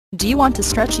Do you want to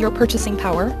stretch your purchasing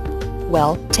power?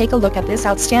 Well, take a look at this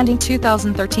outstanding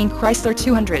 2013 Chrysler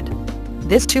 200.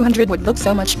 This 200 would look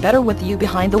so much better with you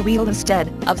behind the wheel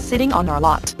instead of sitting on our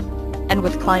lot. And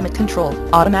with climate control,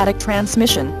 automatic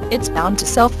transmission, it's bound to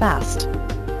sell fast.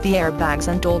 The airbags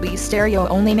and Dolby stereo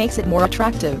only makes it more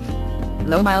attractive.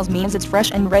 Low miles means it's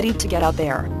fresh and ready to get out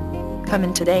there. Come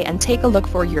in today and take a look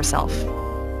for yourself.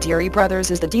 Deary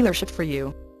Brothers is the dealership for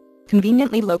you.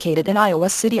 Conveniently located in Iowa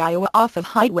City, Iowa off of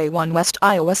Highway 1 West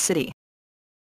Iowa City.